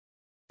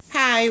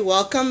Hi,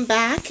 welcome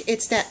back.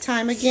 It's that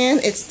time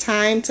again. It's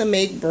time to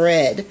make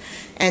bread.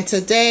 And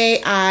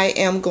today I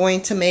am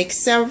going to make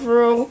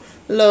several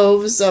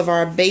loaves of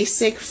our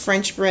basic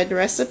French bread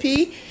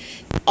recipe.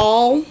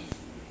 We're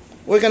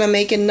going to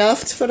make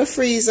enough for the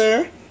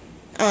freezer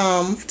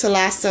to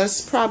last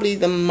us probably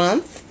the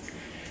month.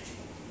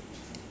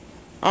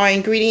 Our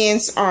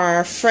ingredients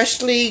are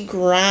freshly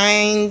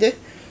ground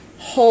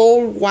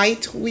whole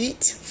white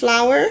wheat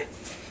flour,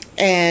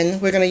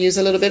 and we're going to use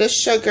a little bit of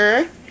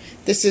sugar.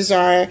 This is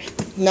our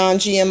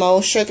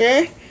non-GMO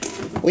sugar.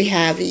 We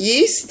have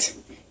yeast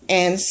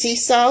and sea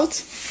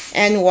salt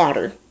and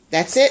water.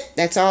 That's it.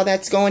 That's all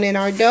that's going in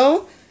our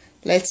dough.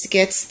 Let's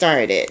get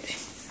started.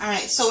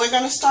 Alright, so we're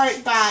going to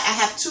start by, I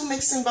have 2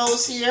 mixing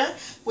bowls here,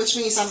 which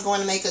means I'm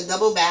going to make a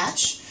double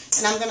batch.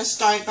 And I'm going to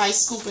start by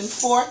scooping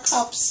 4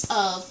 cups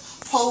of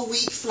whole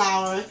wheat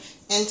flour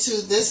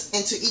into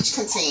each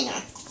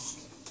container.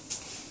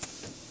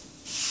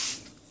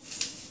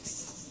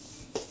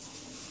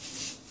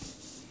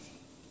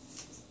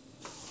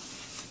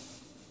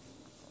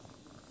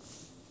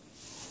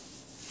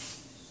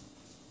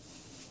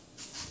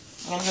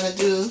 I'm going to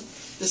do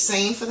the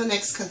same for the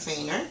next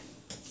container.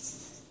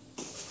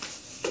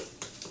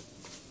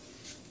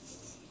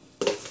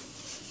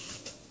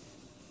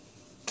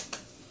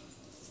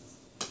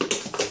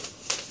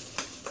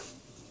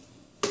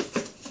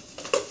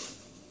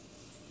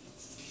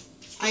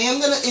 I am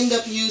going to end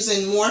up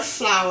using more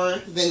flour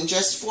than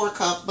just 4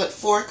 cups, but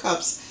 4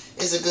 cups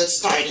is a good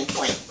starting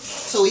point.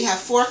 So we have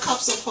 4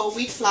 cups of whole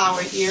wheat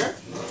flour here,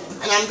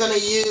 and I'm going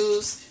to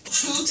use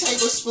 2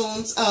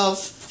 tablespoons of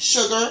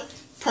sugar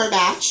per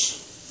batch.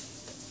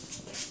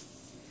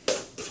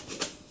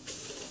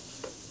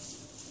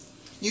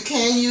 You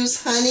can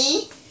use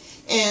honey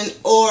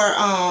or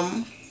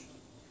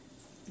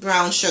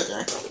brown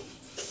sugar.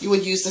 You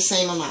would use the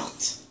same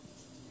amount.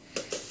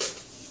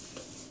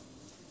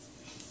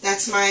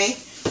 That's my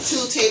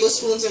 2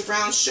 tablespoons of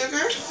brown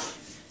sugar.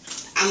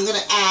 I'm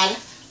going to add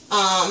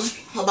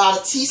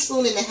about 1.5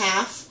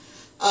 teaspoons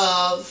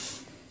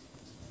of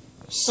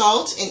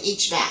salt in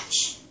each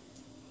batch.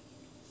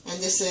 And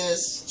this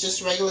is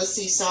just regular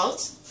sea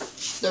salt,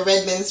 the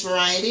Redmond's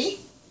variety.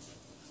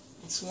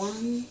 That's 1.5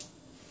 and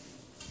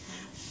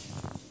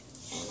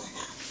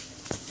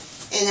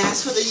 1/2. And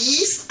as for the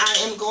yeast, I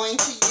am going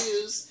to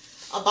use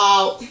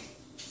about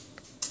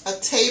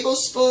 1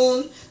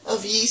 tablespoon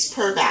of yeast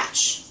per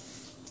batch.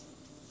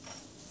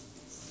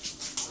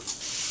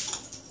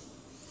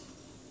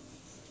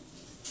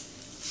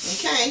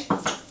 Okay,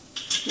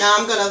 now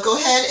I'm going to go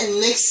ahead and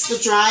mix the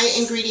dry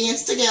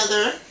ingredients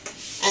together,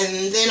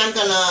 and then I'm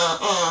going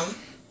to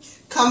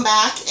come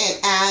back and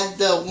add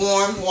the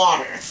warm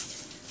water.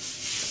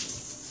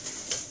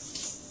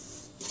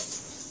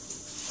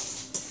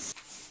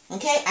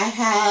 Okay, I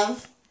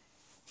have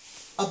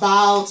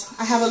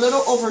a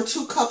little over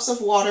 2 cups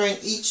of water in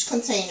each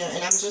container,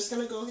 and I'm just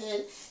going to go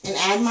ahead and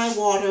add my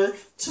water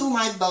to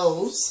my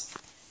bowls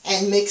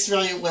and mix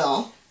very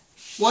well.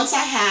 Once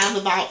I have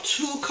about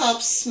 2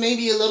 cups,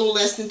 maybe a little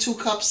less than 2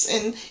 cups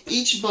in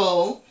each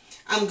bowl,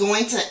 I'm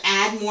going to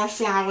add more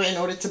flour in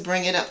order to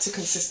bring it up to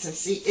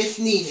consistency if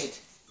needed.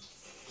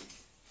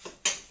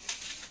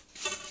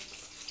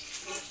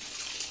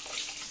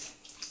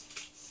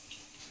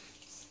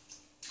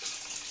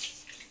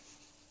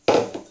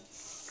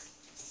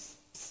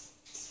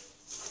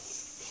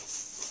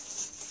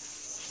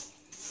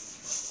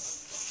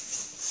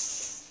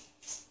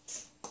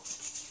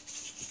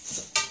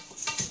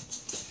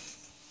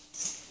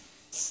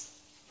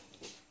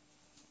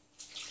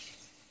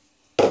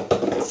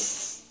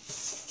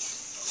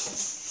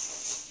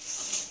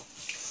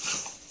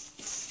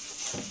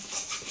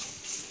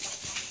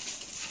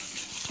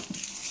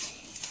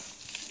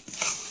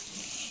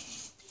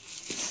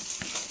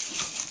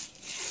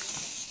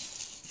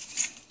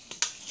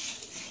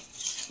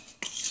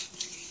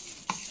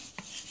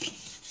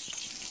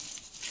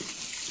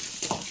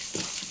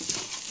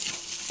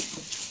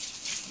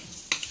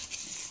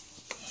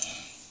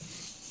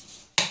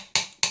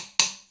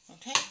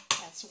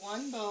 That's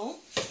 1 bowl.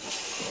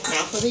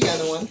 Now for the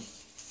other one.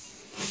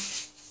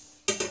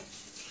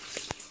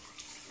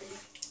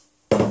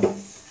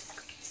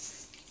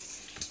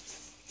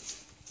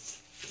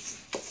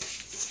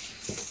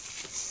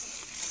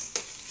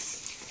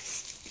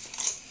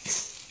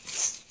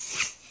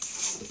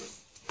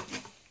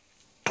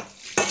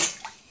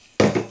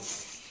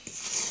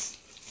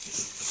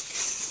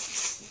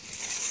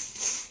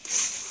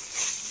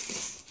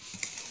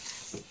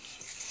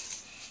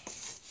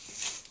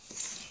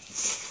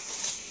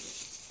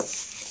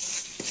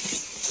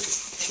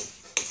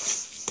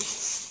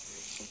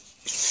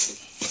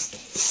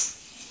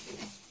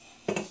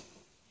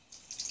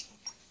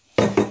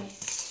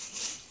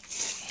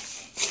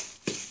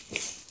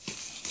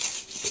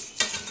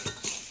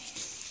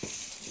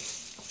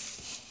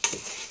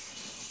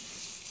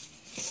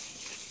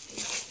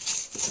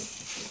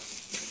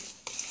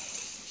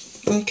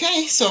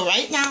 Okay, so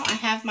right now I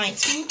have my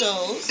 2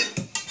 doughs,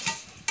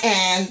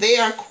 and they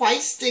are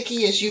quite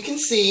sticky, as you can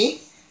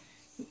see.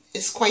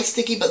 It's quite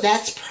sticky, but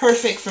that's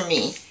perfect for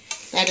me.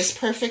 That is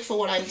perfect for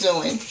what I'm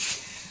doing.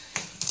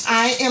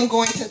 I am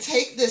going to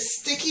take this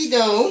sticky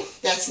dough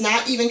that's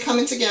not even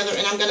coming together,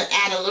 and I'm going to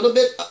add a little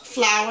bit of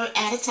flour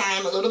at a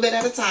time, a little bit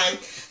at a time,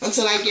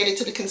 until I get it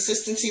to the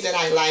consistency that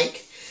I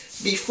like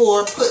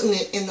before putting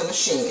it in the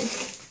machine.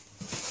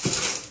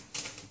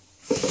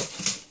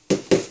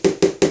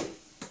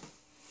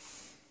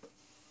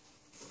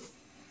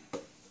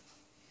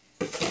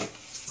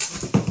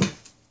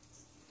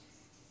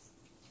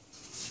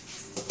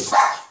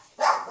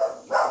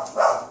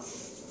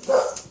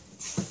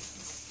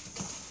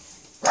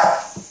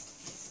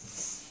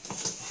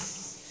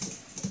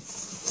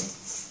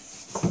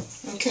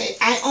 Okay,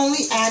 I only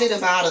added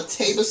about a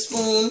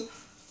tablespoon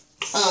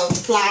of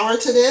flour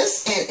to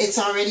this, and it's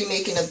already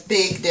making a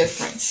big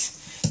difference.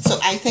 So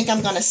I think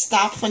I'm going to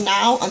stop for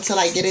now until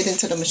I get it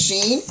into the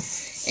machine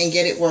and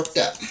get it worked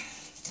up.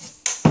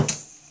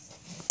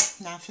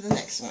 Now for the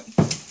next one.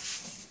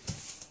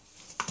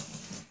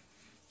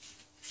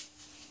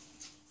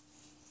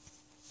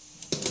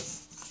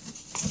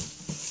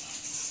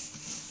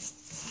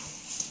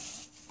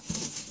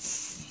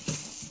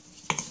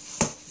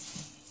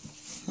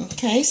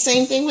 Okay,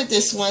 same thing with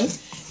this one.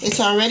 It's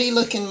already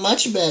looking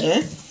much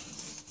better.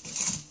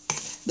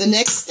 The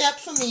next step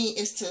for me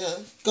is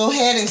to go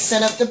ahead and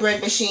set up the bread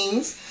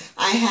machines.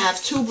 I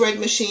have 2 bread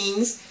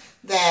machines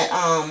that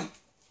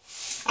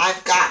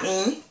I've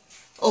gotten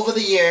over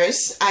the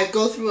years. I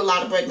go through a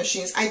lot of bread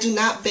machines. I do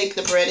not bake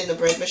the bread in the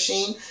bread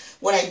machine.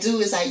 What I do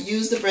is I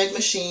use the bread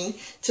machine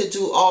to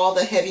do all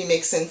the heavy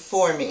mixing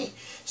for me.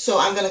 So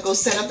I'm going to go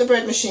set up the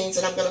bread machines,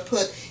 and I'm going to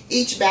put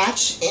each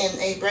batch in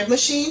a bread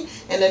machine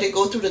and let it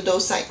go through the dough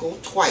cycle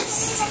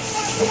twice.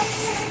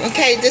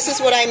 Okay, this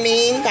is what I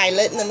mean by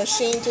letting the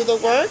machine do the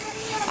work.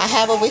 I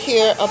have over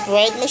here a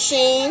bread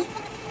machine,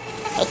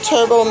 a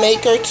Turbo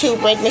Maker 2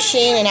 bread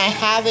machine, and I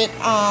have it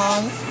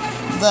on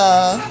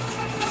the,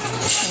 let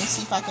me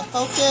see if I can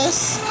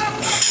focus.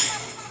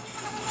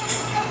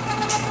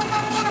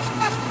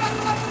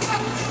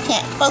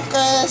 Can't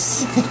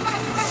focus.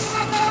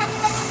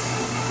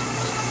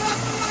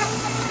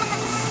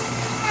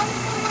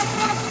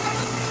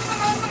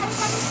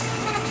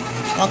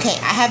 Okay,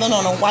 I have it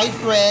on a white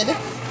bread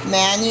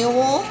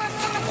manual,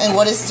 and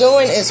what it's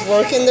doing is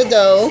working the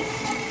dough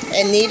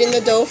and kneading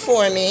the dough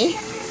for me.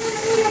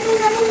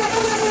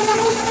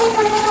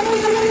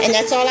 And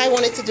that's all I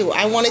wanted to do.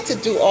 I wanted to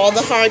do all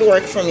the hard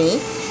work for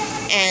me,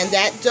 and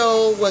that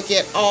dough will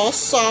get all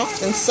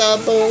soft and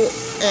supple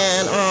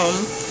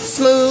and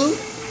smooth,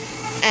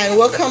 and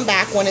we'll come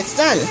back when it's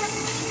done.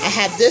 I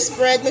have this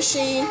bread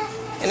machine,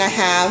 and I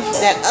have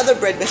that other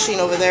bread machine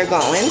over there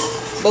going,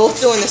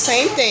 both doing the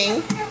same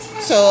thing.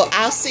 So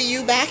I'll see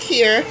you back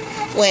here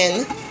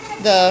when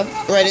the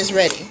bread is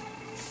ready.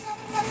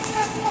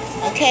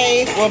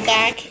 Okay, we're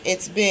back.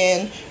 It's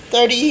been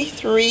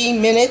 33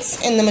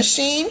 minutes in the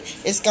machine.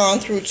 It's gone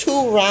through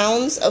 2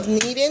 rounds of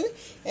kneading,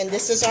 and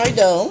this is our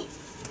dough.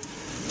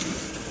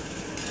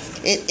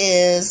 It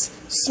is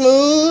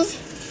smooth.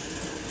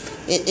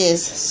 It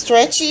is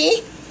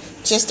stretchy,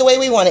 just the way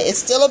we want it. It's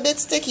still a bit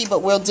sticky,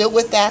 but we'll deal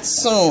with that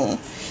soon.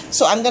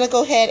 So I'm going to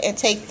go ahead and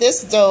take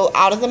this dough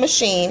out of the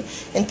machine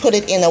and put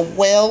it in a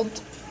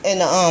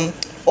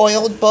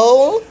oiled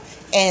bowl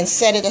and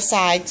set it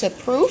aside to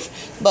proof.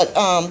 But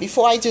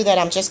before I do that,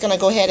 I'm just going to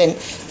go ahead and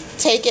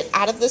take it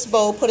out of this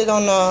bowl, put it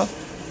on the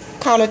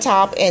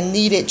countertop, and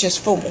knead it just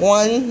for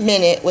 1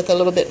 minute with a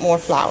little bit more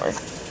flour.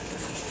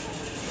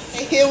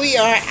 Okay, here we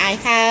are. I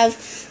have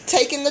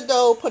taken the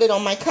dough, put it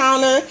on my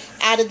counter,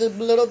 added a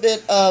little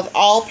bit of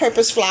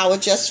all-purpose flour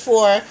just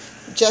for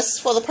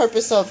the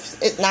purpose of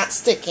it not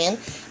sticking.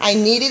 I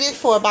kneaded it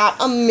for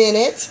about a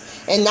minute,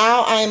 and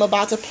now I am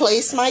about to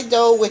place my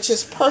dough, which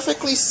is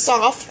perfectly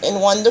soft and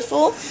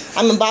wonderful.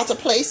 I'm about to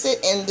place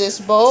it in this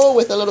bowl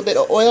with a little bit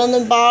of oil on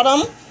the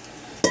bottom.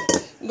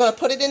 I'm going to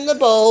put it in the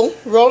bowl,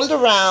 roll it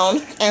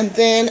around, and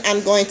then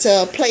I'm going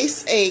to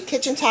place a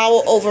kitchen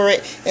towel over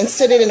it and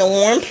sit it in a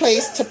warm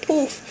place to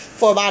poof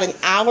for about an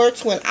hour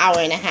to an hour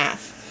and a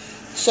half.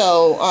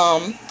 So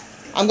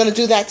I'm going to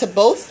do that to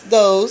both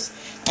doughs,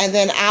 and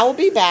then I'll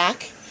be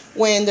back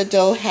when the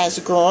dough has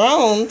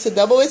grown to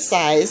double its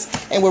size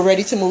and we're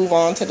ready to move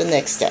on to the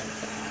next step.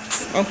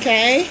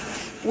 Okay,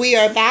 we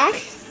are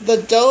back. The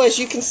dough, as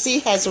you can see,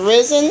 has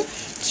risen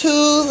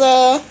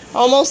to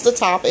almost the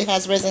top. It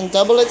has risen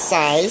double its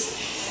size.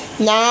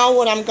 Now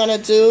what I'm going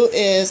to do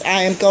is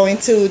I am going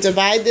to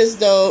divide this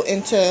dough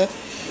into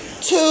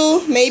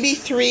 2, maybe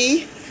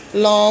 3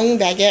 long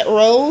baguette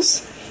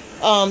rolls.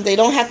 They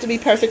don't have to be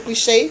perfectly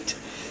shaped,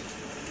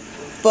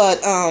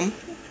 but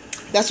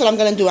that's what I'm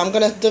going to do. I'm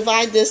going to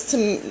divide this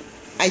to,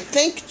 I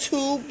think,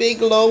 2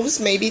 big loaves,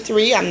 maybe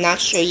 3. I'm not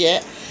sure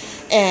yet.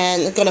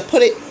 And I'm going to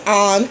put it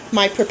on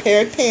my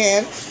prepared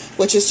pan,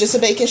 which is just a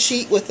baking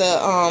sheet with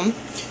a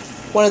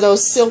one of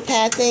those silk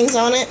pad things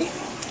on it.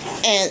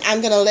 And I'm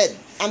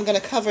going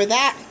to cover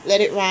that, let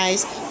it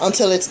rise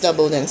until it's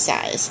doubled in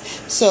size.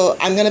 So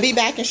I'm going to be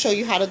back and show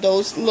you how the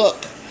doughs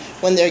look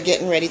when they're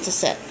getting ready to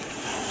set.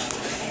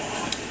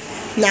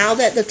 Now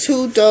that the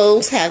 2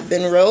 doughs have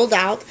been rolled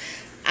out,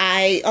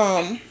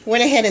 I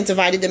went ahead and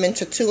divided them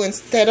into 2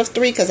 instead of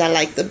 3 because I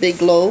like the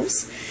big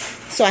loaves.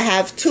 So I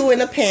have 2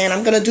 in a pan.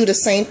 I'm going to do the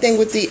same thing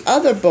with the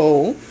other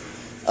bowl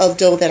of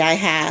dough that I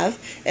have.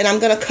 And I'm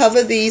going to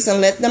cover these and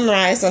let them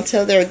rise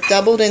until they're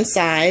doubled in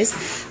size.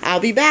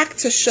 I'll be back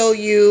to show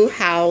you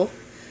how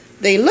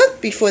they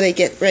look before they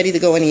get ready to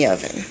go in the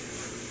oven.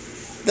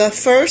 The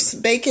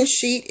first baking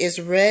sheet is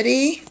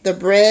ready. The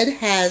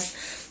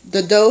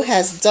dough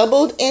has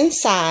doubled in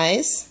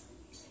size.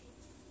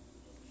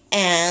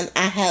 And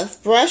I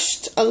have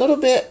brushed a little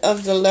bit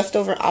of the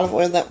leftover olive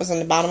oil that was on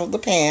the bottom of the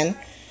pan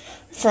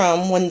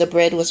from when the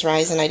bread was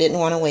rising. I didn't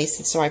want to waste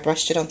it, so I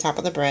brushed it on top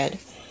of the bread.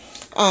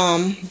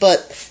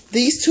 But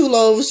these 2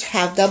 loaves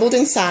have doubled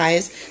in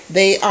size.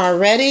 They are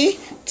ready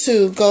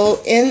to go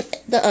in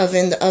the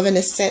oven. The oven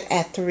is set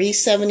at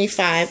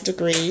 375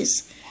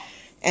 degrees.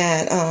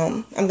 And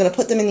I'm going to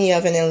put them in the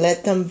oven and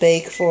let them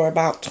bake for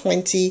about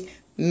 20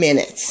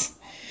 minutes.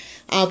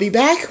 I'll be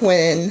back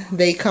when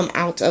they come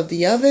out of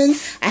the oven.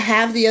 I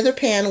have the other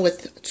pan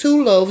with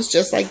 2 loaves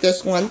just like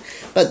this one,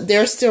 but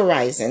they're still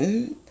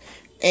rising.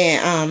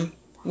 And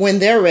when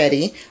they're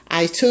ready,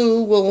 I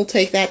too will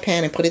take that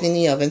pan and put it in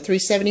the oven,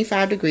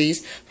 375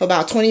 degrees, for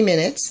about 20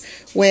 minutes.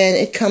 When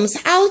it comes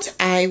out,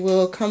 I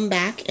will come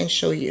back and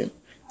show you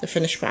the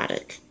finished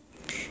product.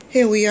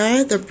 Here we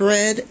are. The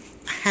bread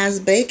has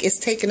baked. It's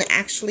taken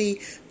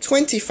actually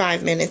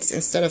 25 minutes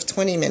instead of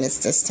 20 minutes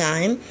this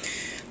time.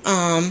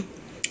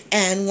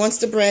 And once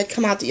the bread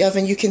come out the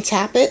oven, you can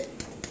tap it.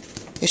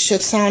 It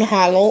should sound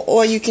hollow,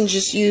 or you can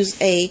just use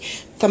a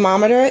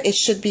thermometer. It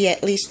should be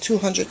at least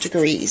 200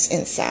 degrees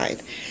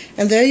inside.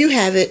 And there you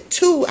have it,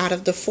 2 out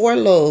of the 4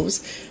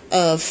 loaves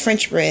of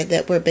French bread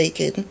that we're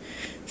baking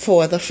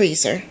for the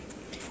freezer.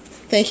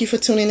 Thank you for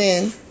tuning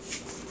in.